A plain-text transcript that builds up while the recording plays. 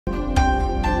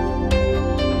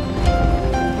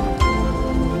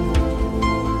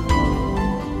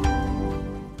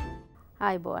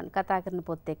ආයිබෝන් කතා කරන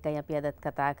පොත් එක්කයි අපි අදත්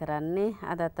කතා කරන්නේ.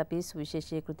 අදත් අපි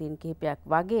සුවිශේෂී කෘතීන් කිහිපයක්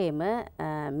වගේම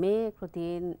මේ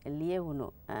කෘතීන් ලියවුණු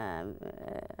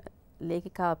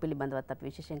ලේඛිකාව පිළිබඳවත් අපි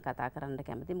විශේෂයෙන් කතා කරන්න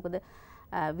කැමතියි. මොකද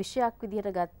විෂයක්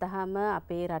විදිහට ගත්තාම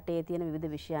අපේ රටේ තියෙන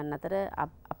විවිධ විෂයන් අතර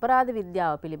අපරාධ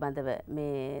විද්‍යාව පිළිබඳව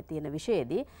මේ තියෙන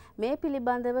විෂයේදී මේ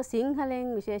පිළිබඳව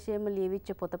සිංහලෙන් විශේෂයෙන්ම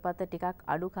ලියවිච්ච පොතපත ටිකක්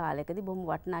අඩු කාලයකදී බොහොම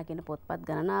වටිනා කියන පොත්පත්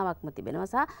ගණනාවක්ම තිබෙනවා.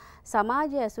 සහ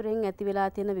සමාජය ඇසුරෙන් ඇති වෙලා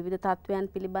තියෙන විවිධ තත්වයන්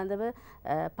පිළිබඳව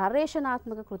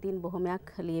පර්යේෂණාත්මක කෘතීන්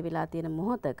බොහොමයක් ලියවිලා තියෙන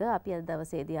මොහොතක අපි අද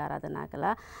දවසේදී ආරාධනා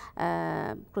කළා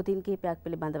කෘතීන් කිහිපයක්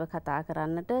පිළිබඳව කතා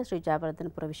කරන්නට ශ්‍රී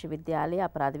wijewardhana විශ්වවිද්‍යාලයේ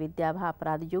අපරාධ විද්‍යාව හා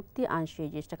අපරාධ යුක්ති අංශයේ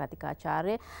ජ්‍යෙෂ්ඨ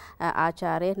කතිකාචාර්ය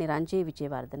ආචාර්ය නිරංජී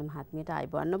විජේවර්ධන මහත්මියට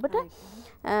ආයිබෝන් ඔබට.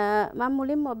 මම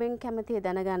මුලින්ම ඔබෙන් කැමතියි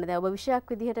දැනගන්න දැන් ඔබ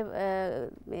විෂයක් විදිහට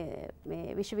මේ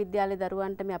විශ්වවිද්‍යාලයේ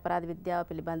දරුවන්ට මේ අපරාධ විද්‍යාව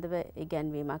පිළිබඳව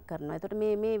ඉගැන්වීමක් කරනවා. ඒතකොට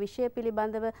මේ විෂය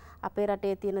පිළිබඳව අපේ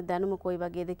රටේ තියෙන දැනුම කොයි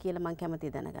වගේද කියලා මම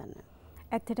කැමතියි දැනගන්න.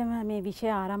 ඇත්තටම මේ විෂය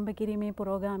ආරම්භ කිරීමේ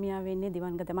පුරෝගාමියා වෙන්නේ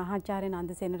දිවංගත මහාචාර්ය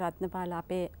නන්දසේන රත්නපාල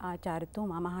අපේ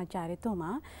ආචාර්යතුමා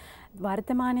මහාචාර්යතුමා.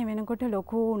 වර්තමානයේ වෙනකොට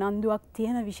ලොකු උනන්දුවක්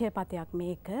තියෙන විෂයපතයක්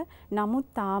මේක. නමුත්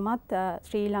තාමත්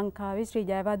ශ්‍රී ලංකාවේ ශ්‍රී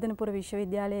ජයවර්ධනපුර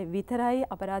විශ්වවිද්‍යාලයේ විතරයි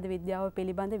අපරාධ විද්‍යාව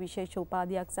පිළිබඳ විශේෂ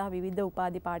උපාධියක් සහ විවිධ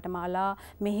උපාධි පාඨමාලා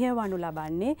මෙහෙයවනු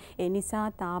ලබන්නේ. ඒ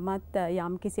නිසා තාමත්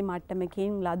යම්කිසි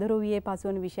මට්ටමකින් ලදරුවියේ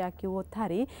පසුවන විෂයක් කිව්වොත්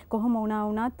හරි කොහොම වුණා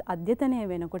වුණත් අධ්‍යයනය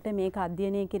වෙනකොට මේක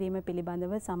අධ්‍යයනය කිරීම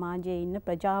පිළිබඳව සමාජයේ ඉන්න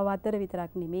ප්‍රජාව අතර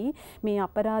විතරක් නෙමෙයි මේ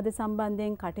අපරාධ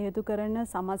සම්බන්ධයෙන් කටයුතු කරන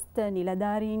සමස්ත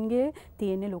නිලධාරීන්ගේ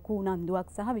තියෙන ලොකු උනන්දුවක්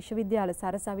සහ විශ්වවිද්‍යාල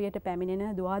සරසවියට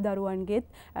පැමිණෙන දුවදරුවන්ගේත්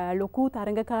ලොකු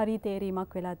තරඟකාරී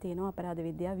තේරීමක් වෙලා තියෙනවා අපරාධ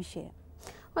විද්‍යාව විෂය.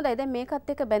 හොඳයි දැන් මේකත්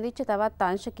එක්ක බැඳිච්ච තවත්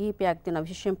අංශ කිහිපයක් තියෙනවා.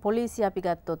 විශේෂයෙන් පොලිසිය අපි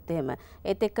ගත්තොත් එහෙම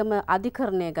ඒත් එක්කම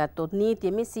අධිකරණය ගත්තොත්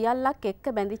නීතිය මේ සියල්ලක්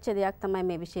එක්ක බැඳිච්ච දෙයක් තමයි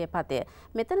මේ විෂය පතය.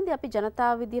 මෙතනදී අපි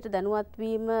ජනතාව විදියට දැනුවත්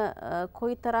වීම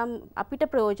කොයිතරම් අපිට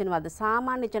ප්‍රයෝජනවත්ද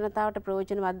සාමාන්‍ය ජනතාවට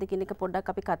ප්‍රයෝජනවත්ද කියන එක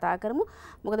පොඩ්ඩක් අපි කතා කරමු.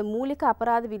 මොකද මූලික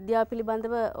අපරාධ විද්‍යාව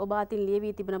පිළිබඳව ඔබ අතින්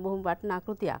ලියවී තිබෙන බොහොම වටිනා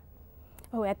කෘතියක්.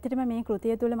 ඔව් ඇත්තටම මේ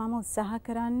කෘතිය තුළ මම උත්සාහ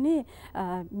කරන්නේ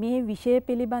මේ විෂය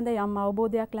පිළිබඳ යම්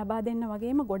අවබෝධයක් ලබා දෙන්න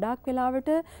වගේම ගොඩාක්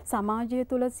වෙලාවට සමාජය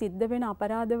තුළ සිද්ධ වෙන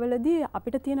අපරාධවලදී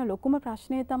අපිට තියෙන ලොකුම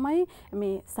ප්‍රශ්නය තමයි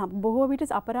මේ බොහෝ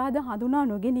විට අපරාධ හඳුනා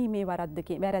නොගැනීමේ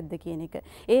වැරද්ද කියන එක.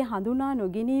 ඒ හඳුනා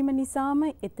නොගැනීම නිසාම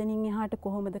එතනින් එහාට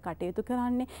කොහොමද කටයුතු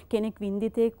කරන්නේ කෙනෙක්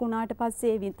වින්දිතෙක් වුණාට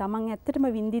පස්සේ තමන් ඇත්තටම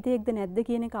වින්දිතෙක්ද නැද්ද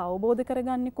කියන එක අවබෝධ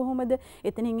කරගන්නේ කොහොමද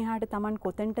එතනින් එහාට තමන්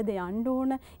කොතෙන්ටද යන්න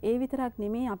ඕන ඒ විතරක්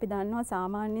නෙමෙයි අපි දන්නවා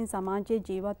සාමාන්‍ය සමාජයේ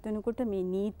ජීවත් වෙනකොට මේ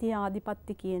නීතිය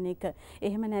ආධිපත්‍ය කියන එක.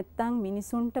 එහෙම නැත්නම්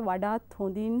මිනිසුන්ට වඩාත්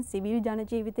හොඳින් සිවිල් ජන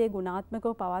ජීවිතයේ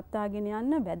ගුණාත්මකව පවත්වාගෙන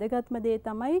යන්න වැදගත්ම දේ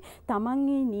තමයි තමන්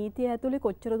මේ නීතිය ඇතුලේ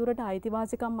කොච්චර දුරට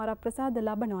අයිතිවාසිකම් වරප්‍රසාද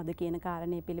ලබනවද කියන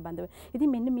කාරණේ පිළිබඳව. ඉතින්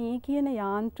මෙන්න මේ කියන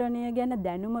යාන්ත්‍රණය ගැන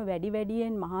දැනුම වැඩි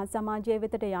වැඩියෙන් මහා සමාජය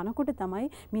වෙතට යනකොට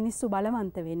තමයි මිනිස්සු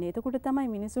බලවන්ත වෙන්නේ. එතකොට තමයි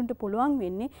මිනිසුන්ට පුළුවන්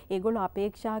වෙන්නේ ඒගොල්ලෝ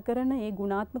අපේක්ෂා කරන ඒ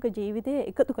ගුණාත්මක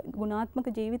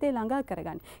ජීවිතය ළඟා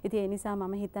කරගන්න. ඉතින් ඒ නිසා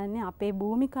මම හිතන්නේ අපේ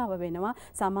භූමිකාව වෙනවා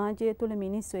සමාජය තුළ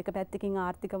මිනිස්සු එක පැත්තකින්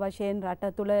ආර්ථික වශයෙන් රට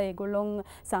තුළ ඒගොල්ලොන්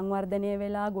සංවර්ධනය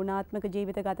වෙලා ගුණාත්මක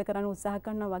ජීවිත ගත කරන්න උත්සාහ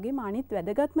කරනවා වගේම අනිත්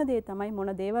වැදගත්ම දේ තමයි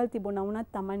මොන දේවල් තිබුණා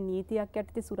වුණත් Taman නීතියක්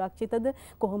යටතේ සුරක්ෂිතද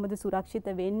කොහොමද සුරක්ෂිත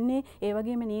වෙන්නේ ඒ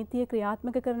වගේම නීතිය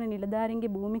ක්‍රියාත්මක කරන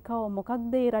නිලධාරීන්ගේ භූමිකාව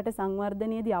මොකක්ද ඒ රට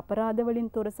සංවර්ධනයේදී අපරාධ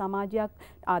වලින් තොර සමාජයක්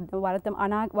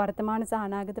වර්තමාන සහ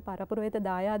අනාගත පරපුර වෙත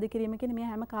දායාද කිරීම කියන මේ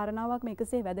හැම කාරණාවක්ම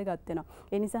එකසේ වැදගත් වෙනවා.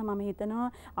 ඒ නිසා මම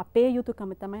හිතනවා අපේ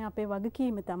යුතුයකම තමයි අපේ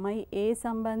වගකීම තමයි ඒ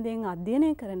සම්බන්ධයෙන් අධ්‍යයනය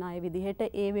කරන අය විදිහට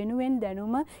ඒ වෙනුවෙන්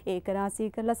දැනුම ඒකරාශී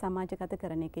කරලා සමාජගත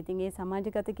කරන එක. ඉතින් ඒ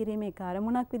සමාජගත කිරීමේ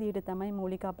කාර්මුණක් විදිහට තමයි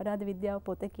මූලික අපරාධ විද්‍යාව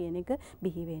පොත කියන එක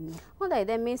බිහි වෙන්නේ. හොඳයි.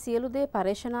 දැන් මේ සියලු දේ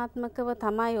පරිශනාත්මකව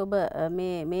තමයි ඔබ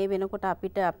මේ වෙනකොට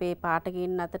අපිට අපේ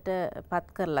පාඨකයන් අතට පත්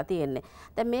කරලා තියෙන්නේ.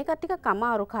 දැන් මේක ටිකක්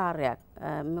අමාරු කාර්යයක්.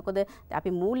 මොකද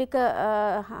අපි මූලික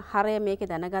හරය මේකේ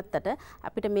දැනගත්තට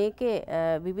අපිට මේකේ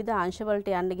විවිධ අංශ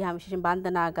වලට යන්න ගියාම විශේෂයෙන්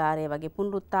බන්ධනාගාරය වගේ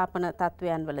පුනරුත්ථාපන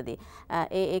තත්වයන් වලදී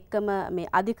ඒ එක්කම මේ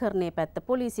අධිකරණයේ පැත්ත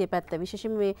පොලිසිය පැත්ත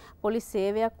විශේෂයෙන් මේ පොලිස්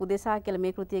සේවයක් උදෙසා කියලා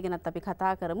මේ කෘතිය ගැනත් අපි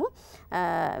කතා කරමු.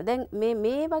 දැන්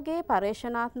මේ වගේ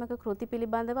පරිශනාත්මක කෘති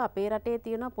පිළිබඳව අපේ රටේ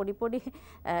තියෙන පොඩි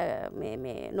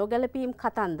මේ නොගැලපීම්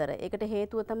කතන්දර. ඒකට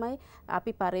හේතුව තමයි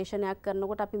අපි පරිශනයක්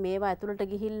කරනකොට අපි මේවා ඇතුළට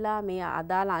ගිහිල්ලා මේ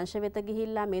අදාළ අංශ වෙත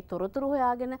ගිහිල්ලා මේ තොරතුරු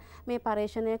හොයාගෙන මේ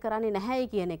පරිශනය කරන්නේ නැහැයි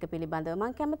කියන එක පිළිබඳව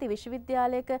මම කැමති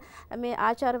විශ්වවිද්‍යාලයක මේ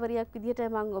ආචාර්යවරියක් විදිහට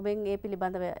මම ඔබෙන් ඒ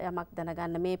පිළිබඳව යමක්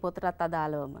දැනගන්න මේ පොතටත්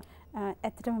අදාළවම.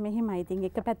 ඇත්තටම මෙහිමයි. ඉතින්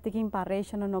එක පැත්තකින්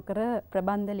පර්යේෂණ නොකර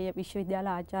ප්‍රබන්ධලිය විශ්වවිද්‍යාල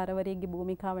ආචාර්යවරයෙක්ගේ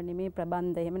භූමිකාව නෙමේ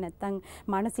ප්‍රබන්ධ. එහෙම නැත්නම්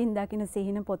මනසින් දකින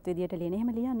සිහින පොත් විදියට ලියන.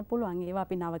 එහෙම ලියන්න පුළුවන්. ඒවා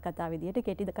අපි නවකතා විදියට,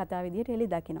 කෙටි කතා විදියට එලි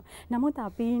දකිනවා. නමුත්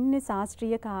අපි ඉන්නේ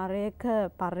ශාස්ත්‍රීය කාර්යයක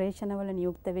පර්යේෂණවල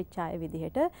නියුක්ත වෙච්ච අය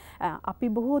විදිහට අපි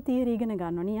බොහෝ තියරි ඉගෙන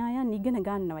ගන්නවා. න්‍යායන් ඉගෙන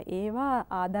ගන්නවා. ඒවා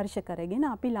ආදර්ශ කරගෙන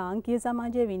අපි ලාංකීය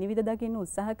සමාජයේ විනිවිද දකින්න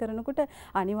උත්සාහ කරනකොට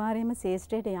අනිවාර්යයෙන්ම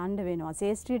ශාස්ත්‍රයට යන්න වෙනවා.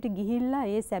 ශාස්ත්‍රයට ගිහිල්ලා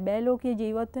ඒ සැබෑ ලෝකයේ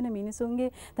ජීවත් වෙන මිනිසුන්ගේ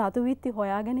තතුවිත්ති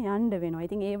හොයාගෙන යන්න වෙනවා.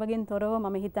 ඉතින් ඒ වගේන් තොරව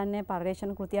මම හිතන්නේ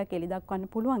පර්යේෂණ කෘතියක් එලි දක්වන්න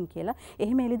පුළුවන් කියලා.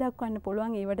 එහෙම එලි දක්වන්න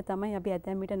පුළුවන්. ඒවට තමයි අපි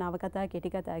ඇතැම් විට නවකතා කෙටි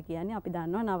කතා කියන්නේ. අපි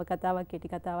දන්නවා නවකතාවක්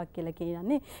කෙටි කතාවක් කියලා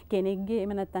කියන්නේ කෙනෙක්ගේ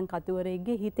එහෙම නැත්නම්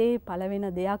කතුවරයෙක්ගේ හිතේ පළවෙන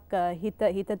දෙයක්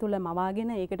හිත තුල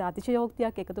මවාගෙන ඒකට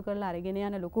අතිශයෝක්තියක් එකතු කරලා අරගෙන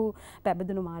යන ලොකු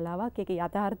පැබදුණු මාලාවක්. ඒක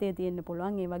යථාර්ථයේ තියෙන්න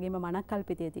පුළුවන්. ඒ වගේම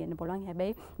මනක්කල්පිතයේ තියෙන්න පුළුවන්.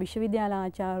 හැබැයි විශ්වවිද්‍යාල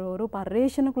ආචාර්යවරු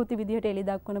පර්යේෂණ කෘති විදිහට එලි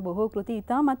දක්වන බොහෝ කෘති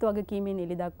ඉතාමත් වගකීමෙන්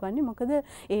එලි දක්වන්නේ. මොකද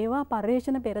ඒවා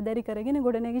පර්යේෂණ පෙරදරි කරගෙන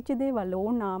ගොඩනැගිච්ච දේවල්.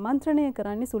 ඕන් ආමන්ත්‍රණය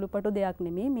කරන්නේ සුළුපටු දෙයක්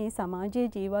නෙමෙයි. මේ සමාජයේ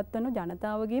ජීවත් වන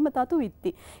ජනතාවගේම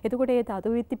තතුවිත්ති. එතකොට ඒ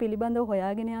තතුවිත්ති පිළිබඳව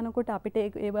හොයාගෙන යනකොට අපිට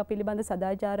ඒවා පිළිබඳ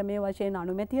සදාචාරමය වශයෙන්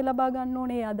අනුමැතිය ලබා ගන්න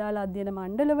ඕනේ අදාළ අධ්‍යයන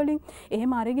මණ්ඩල වලින්.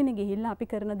 එහෙම අරගෙන ගිහිල්ලා අපි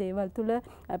කරන දේවල් තුල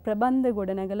ප්‍රබන්ධ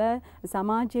ගොඩනගලා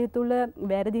සමාජය තුල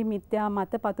වැරදි මිත්‍යා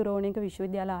මත පතුරවන එක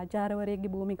විශ්වවිද්‍යාල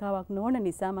ආචාර්යවරයෙක්ගේ භූමිකාවක් නොවන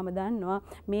නිසා මම දන්නවා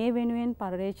මේ වෙනුවෙන්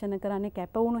පර්යේෂණ කරන්න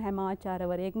කැප වුණු හැම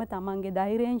ආචාර්යවරයෙක්ම තමන්ගේ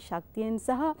ධෛර්යයෙන් ශක්තියෙන්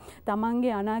සහ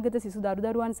තමන්ගේ අනාගත සිසු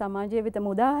දරුදරුවන් සමාජයේ වෙත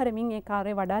මුදා හරමින් ඒ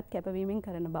කාර්යය වඩාත් කැපවීමෙන්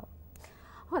කරන බව.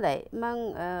 හොඳයි.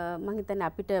 මම හිතන්නේ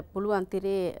අපිට පුළුවන්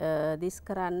තිරේ දිස්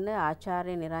කරන්න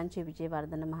ආචාර්ය නිරංජි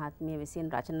විජේවර්ධන මහත්මිය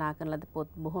විසින් රචනා කරන ලද පොත්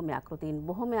බොහොමයක් කෘතීන්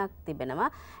බොහොමයක් තිබෙනවා.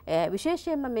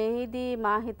 විශේෂයෙන්ම මේෙහිදී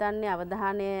මා හිතන්නේ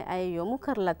අවධානය අය යොමු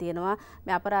කරලා තියෙනවා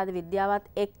මේ අපරාධ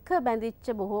විද්‍යාවත් එක්ක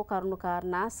බැඳිච්ච බොහෝ කරුණු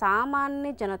කාරණා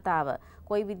සාමාන්‍ය ජනතාව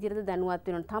කොයි විදිහටද දැනුවත්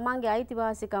වෙනවද? තමන්ගේ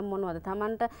අයිතිවාසිකම් මොනවද?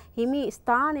 තමන්ට හිමි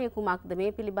ස්ථානය කුමක්ද?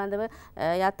 මේ පිළිබඳව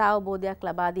යථාබෝධයක්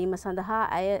ලබා දීම සඳහා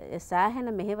අය සෑහෙන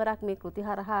මෙහෙවරක් මේ කෘති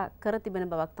හරහා කර තිබෙන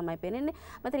බවක් තමයි පේන්නේ.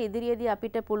 මතර ඉදිරියේදී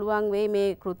අපිට පුළුවන් වෙයි මේ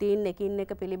කෘතීන් එකින්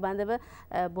එක පිළිබඳව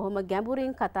බොහොම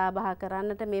ගැඹුරින් කතා බහ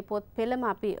කරන්නට මේ පොත් පෙළම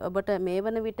අපි ඔබට මේ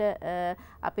වන විට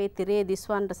අපේ තිරේ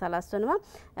දිස්වන්නට සලස්වනවා.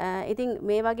 ඉතින්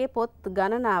මේ වගේ පොත්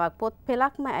ගණනාවක් පොත්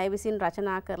පෙළක්ම අය විසින්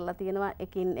රචනා කරලා තියෙනවා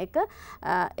එකින් එක.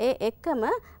 ඒ එක්කම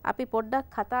අපි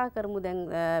පොඩ්ඩක් කතා කරමු දැන්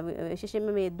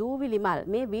විශේෂයෙන්ම මේ දූවිලි මල්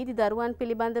මේ වීදි දරුවන්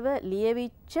පිළිබඳව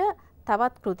ලියවිච්ච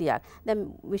තවත් කෘතියක්. දැන්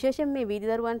විශේෂයෙන් මේ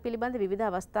වීදි දරුවන් පිළිබඳ විවිධ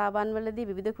අවස්ථාවන් වලදී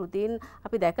විවිධ කෘතීන්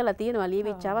අපි දැකලා තියෙනවා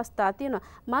ලියවිච්ච අවස්ථා තියෙනවා.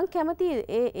 මම කැමති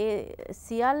ඒ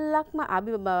සියල්ලක්ම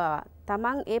අභිබවා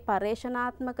තමන් ඒ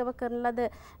පර්යේෂණාත්මකව කරන ලද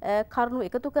කරුණු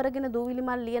එකතු කරගෙන දූවිලි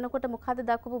මල් ලියනකොට මොකද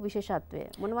දක්වපු විශේෂත්වය?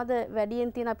 මොනවද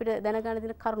වැඩියෙන් තියෙන අපිට දැනගන්න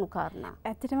තියෙන කරුණු කාරණා?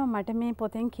 ඇත්තටම මට මේ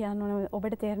පොතෙන් කියන්න ඕන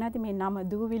ඔබට තේරෙන්නේ නැති මේ නම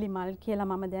දූවිලි මල් කියලා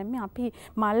මම දැම්මේ. අපි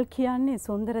මල් කියන්නේ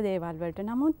සුන්දර දේවල් වලට.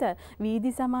 නමුත්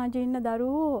වීදි සමාජයේ ඉන්න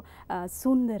දරුවෝ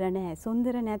සුන්දර නෑ.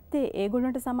 සුන්දර නැත්තේ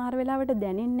ඒගොල්ලන්ට සමහර වෙලාවට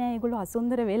දැනෙන්නේ නෑ ඒගොල්ලෝ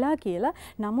අසුන්දර වෙලා කියලා.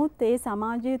 නමුත් ඒ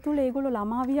සමාජය තුල ඒගොල්ලෝ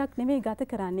ළමාවියක් නෙමෙයි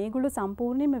ගත කරන්නේ. ඒගොල්ලෝ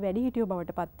සම්පූර්ණයෙන්ම වැඩිහිටියෝ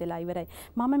බවට පත් වෙලා ඉවරයි.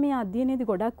 මම මේ අධ්‍යයනයේදී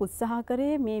ගොඩක් උත්සාහ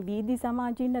කරේ මේ වීදි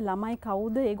සමාජයේ ඉන්න ළමයි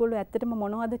කවුද? ඒගොල්ලෝ ඇත්තටම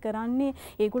මොනවද කරන්නේ?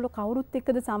 ඒගොල්ලෝ කවුරුත්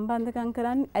එක්කද සම්බන්ධකම්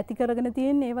කරන්නේ? ඇති කරගෙන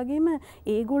තියෙන්නේ. ඒ වගේම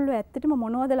ඒගොල්ලෝ ඇත්තටම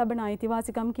මොනවද ලබන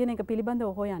අයිතිවාසිකම් කියන එක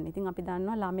පිළිබඳව හොයන්නේ. ඉතින් අපි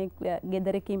දන්නවා ළමෙක්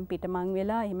ගෙදරකින් පිටමං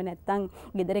වෙලා එහෙම නැත්නම්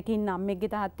ගෙදරකින්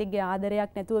අම්මෙක්ගේ තාත්තෙක්ගේ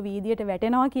ආදරයක් නැතුව වීදියට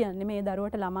වැටෙනවා කියන්නේ මේ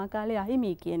දරුවට ළමා කාලේ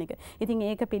අහිමි කියන එක. ඉතින්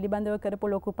ඒක පිළිබඳව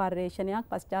කරපු ලොකු පර්යේෂණයක්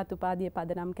පශ්චාත් උපාධිය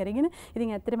පදනම් කරගෙන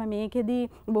ඉතින් ඇත්තටම මේකෙදී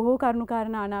බොහෝ කරුණු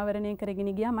කාරණා අනාවරණය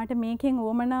කරගෙන ගියා. මට මේකෙන්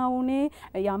ඕමනා වුණේ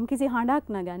යම්කිසි හඬක්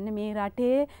නගන්න මේ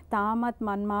රටේ තාමත්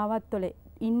මන්මාවත් තුළ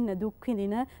ඉන්න දුක්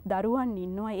විඳින දරුවන්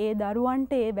ඉන්නවා. ඒ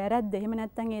දරුවන්ට ඒ වැරද්ද එහෙම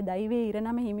නැත්නම් ඒ දෛවයේ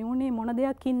ඉරණම හිමි වුණේ මොන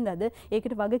දෙයක්ින්දද?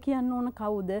 ඒකට වග කියන්න ඕන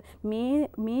කවුද?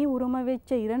 මේ උරුම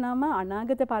වෙච්ච ඉරණම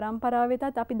අනාගත පරම්පරාව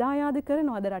වෙතත් අපි දායාද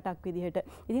කරනවද රටක් විදිහට?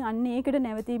 ඉතින් අන්න ඒකට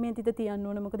නැවතීමේ තිත තියන්න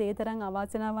ඕන. මොකද ඒ තරම්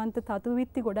අවාසනාවන්ත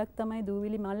තතුවිත්ති ගොඩක් තමයි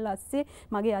දූවිලි මල් අස්සේ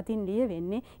මගේ අතින්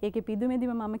ලියවෙන්නේ. ඒකේ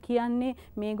පිදුමෙදිම මම කියන්නේ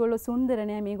මේගොල්ලෝ සුන්දර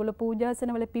නෑ. මේගොල්ලෝ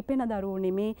පූජාසනවල පිපෙන දරුවෝ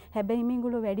නෙමේ. හැබැයි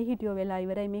මේගොල්ලෝ වැඩිහිටියෝ වෙලා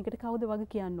ඉවරයි. මේකට කවුද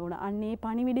වග කියන්න ඕන? අන්නේ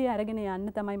පණිවිඩය අරගෙන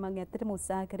යන්න තමයි මම ඇත්තටම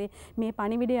උත්සාහ කරේ. මේ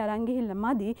පණිවිඩය අරන් ගිහිල්ලා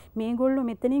මදි මේගොල්ලෝ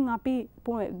මෙතනින් අපි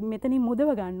මෙතනින්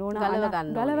මුදව ගන්න ඕන,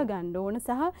 ගලව ගන්න ඕන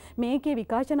සහ මේකේ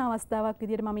විකාශන අවස්ථාවක්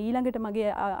විදියට මම ඊළඟට මගේ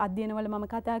අධ්‍යයනවල මම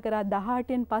කතා කරා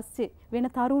 18න් පස්සේ වෙන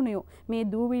තරුණයෝ මේ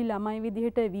දූවිලි ළමයි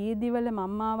විදිහට වීදිවල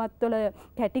මම්මාවත්වල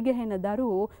කැටි ගහන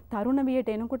දරුවෝ තරුණ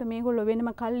වියට එනකොට මේගොල්ලෝ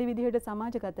වෙනම කල්ලි විදිහට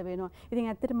සමාජගත වෙනවා.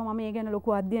 ඉතින් ඇත්තටම මම ඒ ගැන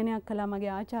ලොකු අධ්‍යයනයක් කළා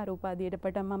මගේ ආචාර්ය උපාධියට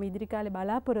පටන් මම ඉදිරි කාලේ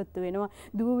බලාපොරොත්තු වෙනවා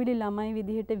දූවිලි ළමයි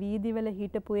විදිහට වීදිවල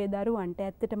හිටපු ඒ දරුවන්ට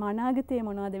ඇත්තටම අනාගතයේ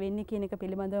මොනවද වෙන්නේ කියන එක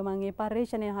පිළිබඳව මම මේ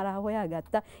පර්යේෂණය හරහා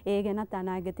හොයාගත්තා. ඒ ගැනත්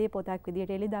අනාගතයේ පොතක්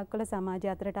විදිහට එළි දක්වලා සමාජය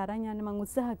අතරට අරන් යන්න මම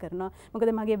උත්සාහ කරනවා.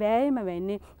 මොකද මගේ වෑයම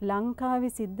වෙන්නේ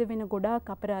ලංකාවේ සිද්ධ වෙන ගොඩාක්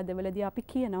අපරාධවලදී අපි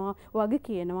කියනවා වගේ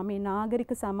කියනවා මේ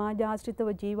නාගරික සමාජ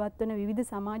ආශ්‍රිතව ජීවත් වෙන විවිධ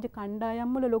සමාජ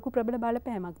කණ්ඩායම් වල ලොකු ප්‍රබල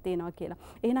බලපෑමක් තියෙනවා කියලා.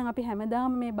 එහෙනම් අපි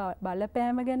හැමදාම මේ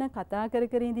බලපෑම ගැන කතා කර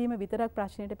කර ඉඳීම විතරක්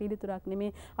ප්‍රශ්නෙට පිළිතුරක්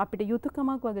නෙමේ. අපිට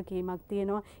යුතුයකමක් වගකීමක්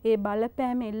තියෙනවා. ඒ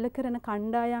බලපෑම එල්ල කරන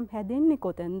කණ්ඩායම් හැදෙන්නේ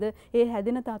කොතෙන්ද? ඒ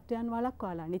හැදෙන තත්ත්වයන්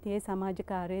වළක්වාලා. ඉතින් මේ සමාජ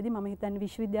කාර්යයේදී මම හිතන්නේ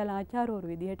විශ්වවිද්‍යාල ආචාර්යවරු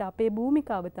විදිහට අපේ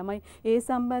භූමිකාව තමයි ඒ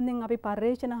සම්බන්ධයෙන් අපි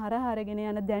පර්යේෂණ හරහා අරගෙන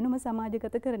යන දැනුම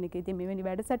සමාජගත කරන එක. ඉතින් මෙවැනි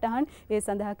වැඩසටහන් ඒ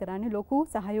සඳහා කරන්නේ ලොකු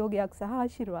සහයෝගයක් සහ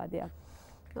ආශිර්වාදයක්.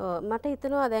 මට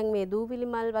හිතනවා දැන් මේ දූවිලි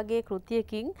මල් වගේ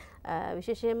කෘතියකින්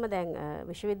විශේෂයෙන්ම දැන්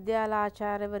විශ්වවිද්‍යාල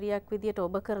ආචාර්යවරියක් විදියට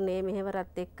ඔබ කරන මේ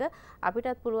මෙහෙවරත් එක්ක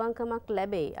අපිටත් පුළුවන්කමක්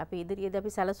ලැබෙයි. අපි ඉදිරියේදී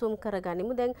අපි සැලසුම්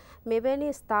කරගනිමු. දැන් මෙවැනි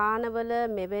ස්ථානවල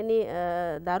මෙවැනි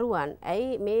දරුවන්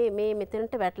ඇයි මේ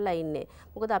මෙතනට වැටලා ඉන්නේ?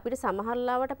 මොකද අපිට සමහර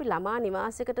ලාවට අපි ළමා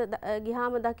නිවාසයකට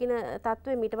ගියාම දකින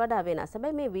තත්ත්වෙ මීට වඩා වෙනස්.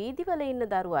 හැබැයි මේ වීදිවල ඉන්න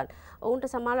දරුවන්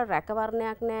ඔවුන්ට සමාන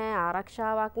රැකවරණයක් නැහැ,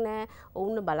 ආරක්ෂාවක් නැහැ,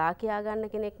 ඔවුන් බලා කියා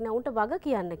ගන්න කෙනෙක් නැහැ, ඔවුන්ට වග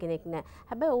කියන්න කෙනෙක් නැහැ.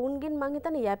 හැබැයි ඔවුන්ගෙන් මං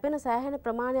හිතන්නේ යැපෙන සෑහෙන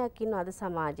ප්‍රමාණයක් ඉන්නවා අද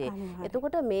සමාජයේ.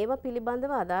 එතකොට මේවා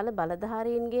පිළිබඳව අදාළ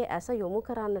බලධාරීන්ගේ ඇස යොමු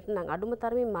කරන්නට නම් අඩුම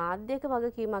තරමේ මාධ්‍යයක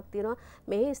වගකීමක් තියෙනවා.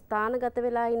 මේ ස්ථානගත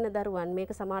වෙලා ඉන්න දරුවන්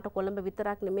මේක සමහරට කොළඹ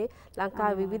විතරක් නෙමේ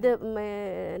ලංකාවේ විවිධ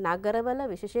නගරවල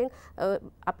විශේෂයෙන්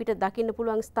අපිට දකින්න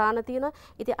පුළුවන් ස්ථාන තියෙනවා.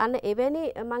 ඉතින් අන්න එවැනි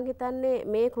මං හිතන්නේ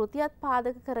මේ කෘතියත්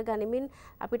පාදක කරගනිමින්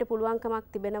අපිට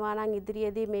පුළුවන්කමක් තිබෙනවා නම්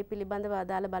ඉදිරියේදී මේ පිළිබඳව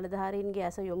අදාළ බලධාරීන්ගේ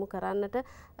ඇස යොමු කරන්නට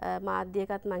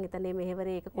මාධ්‍යයකත් මං හිතන්නේ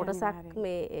මෙහෙවරේ එක කොටසක්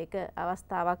මේ ඒක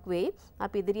අවස්ථාවක් වෙයි.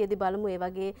 අපි ඉදිරියේදී බලමු ඒ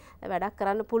වගේ වැඩක්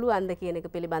කරන්න පුළුවන්ද කියන එක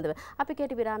පිළිබඳව. අපි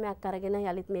කෙටි විරාමයක් අරගෙන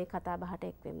යලිත් මේ කතා බහට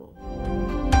එක් වෙමු.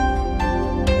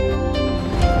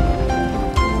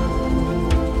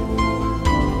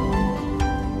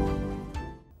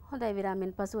 හොඳයි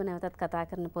විරාමෙන් පසුව නැවතත් කතා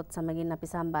කරන පොත් සමගින් අපි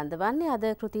සම්බන්ධ වන්නේ. අද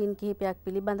කෘතීන් කිහිපයක්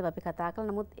පිළිබඳව අපි කතා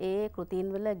කළා. නමුත් ඒ කෘතීන්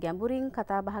වල ගැඹුරින්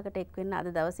කතා බහකට එක් වෙන්න අද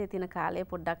දවසේ තියෙන කාලය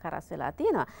පොඩ්ඩක් හරස් වෙලා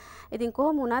තියෙනවා. ඉතින්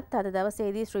කොහොම වුණත් අද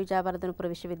දවසේදී ශ්‍රී ජයවර්ධනපුර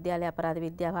විශ්වවිද්‍යාලයේ අපරාධ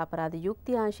විද්‍යාව අපරාධ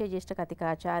යුක්ති අංශයේ ජ්‍යෙෂ්ඨ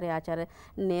කතිකාචාර්ය ආචාර්ය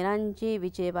නිරංජි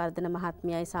විජේවර්ධන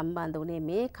මහත්මියයි සම්බන්ධ වුණේ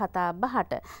මේ කතා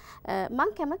බහට.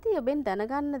 මම කැමතියි ඔබෙන්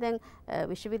දැනගන්න දැන්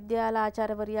විශ්වවිද්‍යාල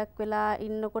ආචාර්යවරියක් වෙලා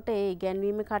ඉන්නකොට ඒ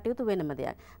ඉගැන්වීමේ කටයුතු වෙනම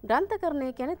දෙයක්.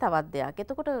 ග්‍රන්ථකරණය කියන්නේ තවත් දෙයක්.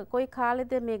 එතකොට කොයි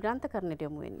කාලෙද මේ ග්‍රන්ථකරණයට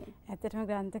යොමු වෙන්නේ? ඇත්තටම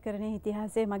ග්‍රන්ථකරණයේ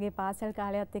ඉතිහාසයේ මගේ පාසල්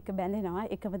කාලයත් එක්ක බැඳෙනවා.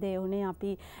 එකම දේ උනේ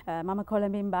අපි මම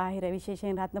කොළඹින් බාහිර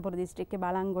විශේෂයෙන් රත්නපුර දිස්ත්‍රික්කයේ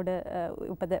බලංගොඩ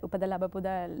උපත ලැබපු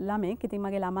ළමෙක්. ඉතින්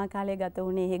මගේ ළමා කාලය ගත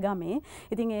වුණේ ඒ ගමේ.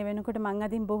 ඉතින් ඒ වෙනකොට මං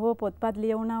අදින් බොහෝ පොත්පත්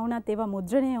ලියවුණා වුණත් ඒවා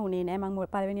මුද්‍රණය වුණේ නෑ.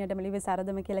 මං පළවෙනියටම ලිව්වේ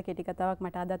සරදම කියලා කෙටි කතාවක්.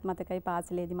 මට අදත් මතකයි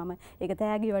පාසලේදී මම ඒක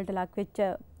තෑගි වලට ලක් වෙච්ච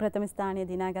ප්‍රථම ස්ථානය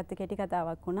දිනාගත්ත කෙටි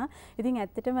කතාවක් වුණා. ඉතින්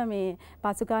ඇත්තටම මේ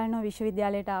පසු කාලීනව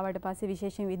විශ්වවිද්‍යාලයට ආවට පස්සේ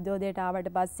විශේෂයෙන් විද්‍යෝදයට ආවට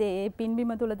පස්සේ ඒ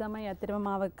පින්බිම තුල තමයි ඇත්තටම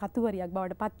මාව කතුවරියක්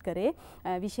බවට පත් කරේ.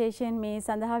 විශේෂයෙන් මේ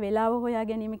සඳහා වෙලාව හොයා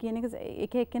ගැනීම කියන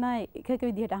එක එක්කෙනා එක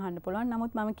විදිහට අහන්න පුළුවන්.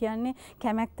 නමුත් මම කියන්නේ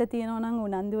කැමැත්ත තියෙනවා නම්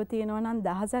උනන්දුව තියෙනවා නම්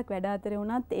දහසක් වැඩ අතරේ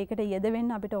වුණත් ඒකට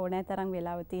යෙදවෙන්න අපිට ඕනෑ තරම්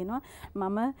වෙලාව තියෙනවා.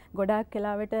 මම ගොඩාක්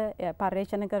වෙලාවට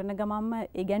පර්යේෂණ කරන ගමන්ම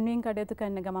ඉගැන්වීම් කටයුතු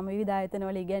කරන ගමන්ම විවිධ ආයතන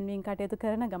වල ඉගැන්වීම් කටයුතු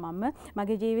කරන ගමන්ම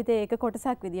මගේ ජීවිතයේ ඒක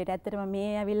කොටසක් විදිහට ඇත්තටම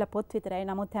මේ ඇවිල්ලා පොත් විතරයි.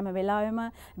 නමුත් හැම වෙලාවෙම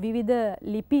විවිධ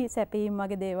ලිපි සැපීම්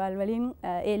වගේ දේවල් වලින්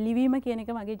ඒ ලිවීම කියන එක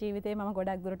මගේ ජීවිතේ මම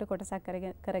ගොඩක් දුරට කොටසක්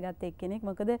කරගත්ත එක්කෙනෙක්.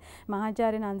 මොකද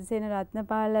මහාචාර්ය නන්දසේන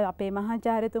රත්නපාල අපේ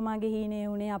මහාචාර්යතුමාගේ හීනේ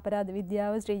උනේ අපරාධ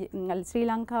විද්‍යාව ශ්‍රී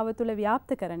ලංකාව තුල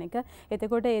ව්‍යාප්ත කරන එක.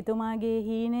 එතකොට එතුමාගේ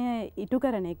හීනය ඉටු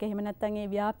කරන එක. එහෙම නැත්නම් ඒ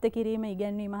ව්‍යාප්ත කිරීම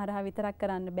ඉගැන්වීම හරහා විතරක්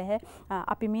කරන්න බෑ.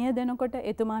 අපි මේ දෙනකොට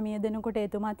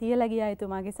එතුමා තියලා ගියා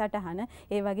එතුමාගේ සටහන.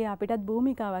 ඒ වගේ අපිටත්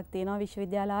භූමිකාවක් තියෙනවා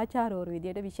විශ්වවිද්‍යාල ආචාර්යවරු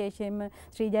විදියට. විශේෂයෙන්ම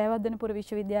ශ්‍රී ජයවර්ධනපුර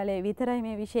විශ්වවිද්‍යාලයේ විතරයි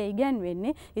මේ විෂය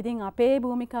ඉගැන්වෙන්නේ. ඉතින් අපේ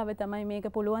භූමිකාව තමයි මේක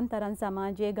පුළුවන් තරම්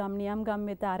සමාජයේ ගම්නියම් ගම්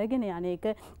වෙත අරගෙන යන එක.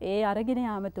 ඒ අරගෙන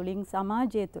යාම තුළින්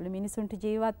සමාජය තුළ මිනිසුන්ට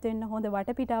ජීවත් වෙන්න හොඳ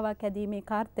වටපිටාවක් හැදීමේ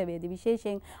කාර්යවේදී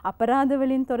විශේෂයෙන් අපරාධ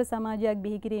වලින් තොර සමාජයක්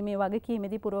බිහි කිරීමේ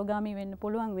වගකීමේදී පුරෝගාමී වෙන්න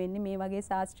පුළුවන් වෙන්නේ මේ වගේ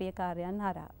ශාස්ත්‍රීය කාර්යයන්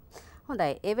හරහා.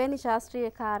 හොඳයි. එවැනි ශාස්ත්‍රීය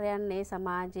කාර්යයන් මේ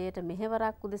සමාජයට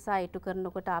මෙහෙවරක් උදෙසා ඉටු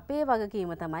කරනකොට අපේ වගකීම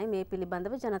තමයි මේ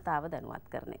පිළිබඳව ජනතාව දැනුවත්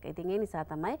කරන එක. ඉතින් ඒ නිසා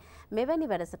තමයි මෙවැනි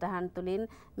වැඩසටහන් තුළින්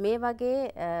මේ වගේ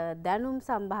දැනුම්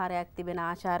සම්භාරයක් තිබෙන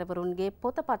ආචාර්යවරුන්ගේ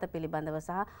පොතපත පිළිබඳව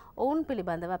සහ ඔවුන්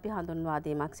පිළිබඳව අපි හඳුන්වා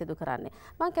දීමක් සිදු කරන්නේ.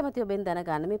 මම කැමතියි ඔබෙන්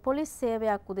දැනගන්න මේ පොලිස්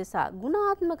සේවයක් උදෙසා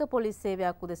ගුණාත්මක පොලිස්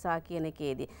සේවයක් උදෙසා කියන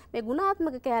එකේදී මේ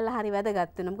ගුණාත්මක කෑල්ල හරි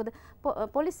වැදගත් වෙනවා. මොකද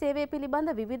පොලිස් සේවය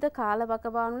පිළිබඳ විවිධ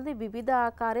කාලවකවානුවලදී විවිධ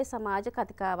ආකාරයේ සමාජ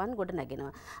කතිකාවන් ගොඩ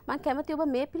නැගෙනවා. මම කැමති ඔබ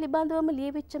මේ පිළිබඳවම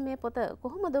ලියවිච්ච මේ පොත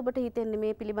කොහොමද ඔබට හිතෙන්නේ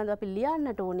මේ පිළිබඳව අපි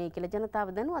ලියන්නට ඕනේ කියලා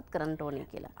ජනතාව දැනුවත් කරන්න ඕනේ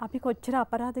කියලා? අපි කොච්චර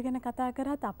අපරාධ ගැන කතා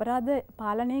කරත් අපරාධ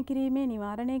පාලනය කිරීමේ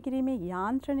නිවාරණය කිරීමේ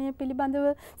යාන්ත්‍රණය පිළිබඳව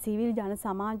සිවිල් ජන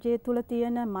සමාජය තුළ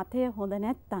තියෙන මතය හොඳ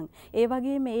නැත්තම් ඒ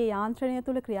වගේම මේ යාන්ත්‍රණය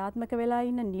තුළ ක්‍රියාත්මක වෙලා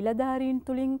ඉන්න නිලධාරීන්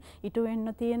තුලින් ඉටු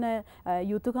වෙන්න තියෙන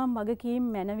යුතුයකම්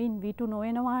වගකීම් මැනවින් විටු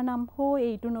නොවනවා නම් හෝ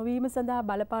ඒ ඉටු නොවීම සඳහා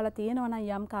බලපාලා තියෙනවා නම්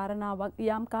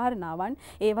යම් කාරණාවන්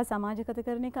ඒවා සමාජගත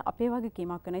කරන එක අපේ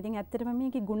වගකීමක් වෙනවා. ඉතින් ඇත්තටම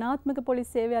මේකේ ගුණාත්මක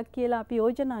පොලිස් සේවයක් කියලා අපි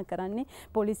යෝජනා කරන්නේ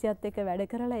පොලිසියත් එක්ක වැඩ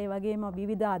කරලා ඒ වගේම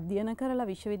විවිධ අධ්‍යයන කරලා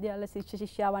විශ්වවිද්‍යාල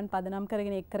ශිෂ්‍යාවන් පදනම්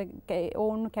කරගෙන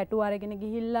ඔවුන් කැටු අරගෙන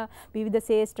ගිහිල්ලා විවිධ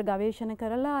ශේෂ්ත්‍ර ගවේෂණ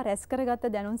කරලා රැස් කරගත්ත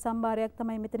දැනුම් සම්භාරයක්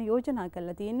තමයි මෙතන යෝජනා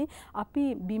කරලා තියෙන්නේ. අපි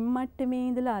බිම් මට්ටමේ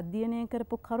ඉඳලා අධ්‍යයනය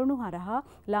කරපු කරුණු හරහා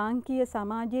ලාංකීය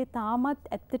සමාජයේ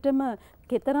තාමත් ඇත්තටම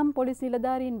කෙතරම් පොලිස්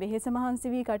නිලධාරීන් වෙහෙස මහන්සි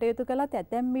වී කටයුතු කළත්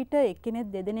ඇතැම් විට එක්කෙනෙක්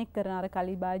දෙදෙනෙක් කරන අර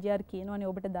කලිබාජියාර් කියනවනේ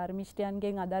ඔබට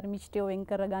ධර්මිෂ්ඨයන්ගෙන් අධර්මිෂ්ඨයෝ වෙන්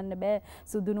කරගන්න බෑ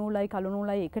සුදු නූලයි කළු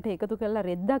නූලයි එකට එකතු කරලා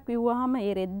රෙද්දක් විව්වහම ඒ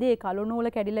රෙද්දේ කළු නූල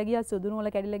කැඩිලා ගියත් සුදු නූල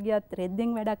කැඩිලා ගියත්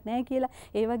රෙද්දෙන් වැඩක් නැහැ කියලා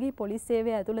ඒ වගේ පොලිස්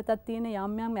සේවය ඇතුළතත් තියෙන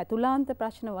යම් ඇතුළාන්ත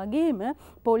ප්‍රශ්න වගේම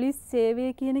පොලිස් සේවය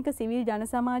කියන එක සිවිල් ජන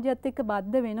සමාජයත් එක්ක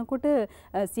බද්ධ වෙනකොට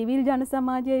සිවිල් ජන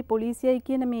සමාජයයි පොලිසියයි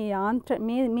කියන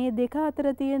මේ දෙක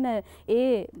අතර තියෙන ඒ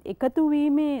එකතු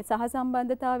මේ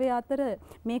සහසම්බන්ධතාවය අතර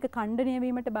මේක ඛණ්ඩනය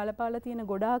වීමට බලපාලා තියෙන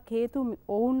ගොඩාක් හේතු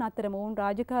ඔවුන් අතරම ඔවුන්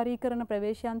රාජකාරී කරන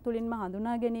ප්‍රවේශයන් තුලින්ම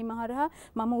හඳුනා ගැනීම හරහා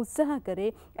මම උත්සාහ කරේ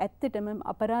ඇත්තටම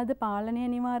අපරාධ පාලනය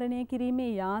නිවාරණය කිරීමේ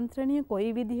යාන්ත්‍රණය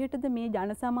කොයි විදිහටද මේ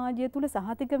ජන සමාජය තුල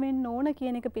සහතික වෙන්න ඕන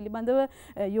කියන එක පිළිබඳව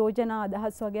යෝජනා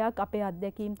අදහස් වගේක් අපේ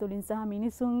අත්දැකීම් තුලින් සහ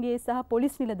මිනිසුන්ගේ සහ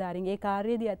පොලිස් නිලධාරීන්ගේ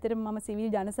කාර්යයේදී ඇත්තටම මම සිවිල්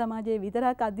ජන සමාජයේ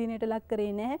විතරක් අධ්‍යයනයට ලක්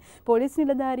කරේ නැහැ පොලිස්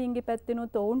නිලධාරීන්ගේ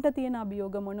පැත්තෙනුත් ඔවුන්ට තියෙන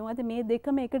අභියෝග මොනවද මේ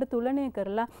දෙකම එකට තුලනය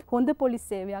කරලා හොඳ පොලිස්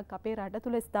සේවයක් අපේ රට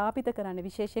තුල ස්ථාපිත කරන්න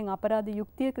විශේෂයෙන් අපරාධ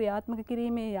යුක්තිය ක්‍රියාත්මක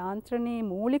කිරීමේ යාන්ත්‍රණයේ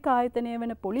මූලික ආයතනය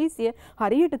වෙන පොලිසිය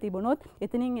හරියට තිබුණොත්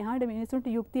එතනින් එහාට මිනිසුන්ට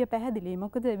යුක්තිය පැහැදිලි.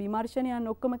 මොකද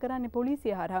විමර්ශනයන් ඔක්කොම කරන්නේ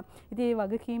පොලිසිය හරහා. ඉතින් ඒ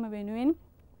වගකීම වෙනුවෙන්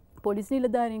පොලිස්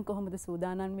නිලධාරීන් කොහොමද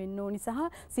සූදානම් වෙන්න ඕනි සහ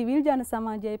සිවිල් ජන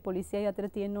සමාජයයි පොලිසියයි අතර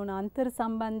තියෙන ඕන අන්තර්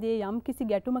සම්බන්ධයේ යම් කිසි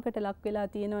ගැටුමකට ලක් වෙලා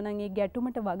තියෙනවා නම් ඒ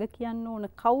ගැටුමට වග කියන්න ඕන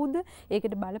කවුද?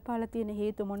 ඒකට බලපාලා තියෙන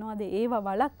හේතු මොනවද? ඒවා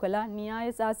වළක්වලා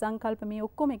න්‍යාය සහ සංකල්ප මේ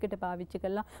ඔක්කොම එකට පාවිච්චි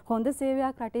කරලා හොඳ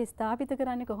සේවයක් රටේ ස්ථාපිත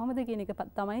කරන්නේ කොහොමද කියන එක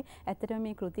තමයි ඇත්තටම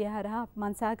මේ කෘතිය හරහා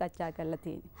මම සාකච්ඡා කරලා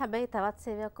තියෙන්නේ. හැබැයි තවත්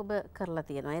සේවයක් ඔබ කරලා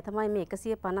තියෙනවා. ඒ තමයි මේ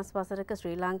 150 වසරක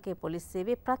ශ්‍රී ලාංකේය පොලිස්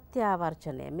සේවයේ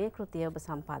ප්‍රත්‍යාවර්ජනය. මේ කෘතිය ඔබ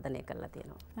සම්පාදනය කරලා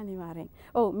තියෙනවා. අනිවාර්යෙන්.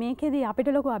 ඔව් මේකෙදී අපිට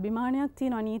ලොකු අභිමානයක්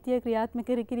තියෙනවා නීතිය ක්‍රියාත්මක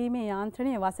කිරීමේ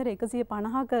යාන්ත්‍රණය වසර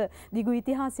 150ක දිගු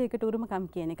ඉතිහාසයකට උරුමකම්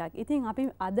කියන එකක්. ඉතින් අපි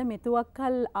අද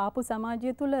මෙතුවක්කල් ආපු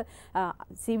සමාජය තුළ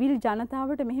සිවිල්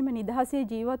ජනතාවට මෙහෙම නිදහසේ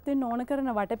ජීවත් වෙන්න ඕන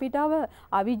කරන වටපිටාව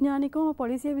අවිඥානිකවම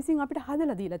පොලිසිය විසින් අපිට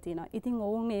හදලා දීලා තියෙනවා. ඉතින්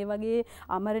ඔවුන් ඒ වගේ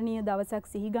අමරණීය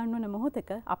දවසක් සිහි ගන්වන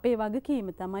මොහොතක අපේ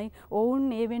වගකීම තමයි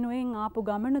ඔවුන් ඒ වෙනුවෙන් ආපු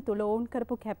ගමන තුළ ඔවුන්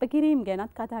කරපු කැපකිරීම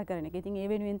ගැනත් කතා කරන එක. ඉතින් ඒ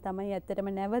වෙනුවෙන් තමයි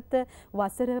ඇත්තටම නැවත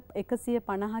වසර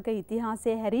 150ක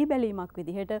ඉතිහාසයේ හැරී බැලීමක්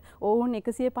විදිහට ඔවුන්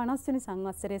 150 වෙනි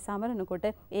සංවත්සරයේ සමරනකොට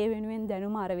ඒ වෙනුවෙන්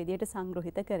දැනුම අර විදිහට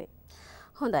සංග්‍රහිත කරේ.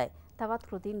 හොඳයි. තවත්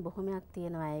කෘතීන් බොහොමයක්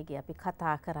තියෙනවා අයගේ අපි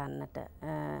කතා කරන්නට.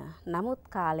 නමුත්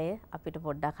කාලය අපිට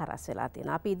පොඩ්ඩක් හරස් වෙලා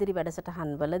තියෙනවා. අපි ඉදිරි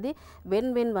වැඩසටහන් වලදී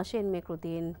වෙන් වශයෙන් මේ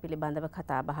කෘතීන් පිළිබඳව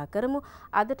කතා බහ කරමු.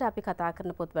 අදට අපි කතා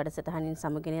කරන පොත් වැඩසටහනින්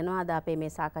සමගින් යනවා. අද අපේ මේ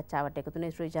සාකච්ඡාවට එකතු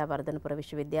වෙන ශ්‍රී ජයවර්ධනපුර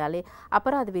විශ්වවිද්‍යාලයේ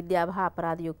අපරාධ විද්‍යාව හා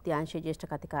අපරාධ යුක්ති අංශයේ ජ්‍යෙෂ්ඨ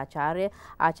කතිකාචාර්ය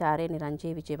ආචාර්ය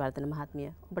නිරංජී විජේවර්ධන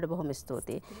මහත්මිය. ඔබට බොහොම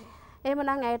ස්තුතියි.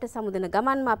 එහෙමනම් ඇයට සමුදෙන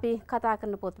ගමන්ම අපි කතා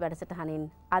කරන පොත් වැඩසටහනින්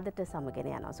අදට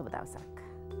සමගෙන යනවා. සුබ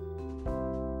දවසක්.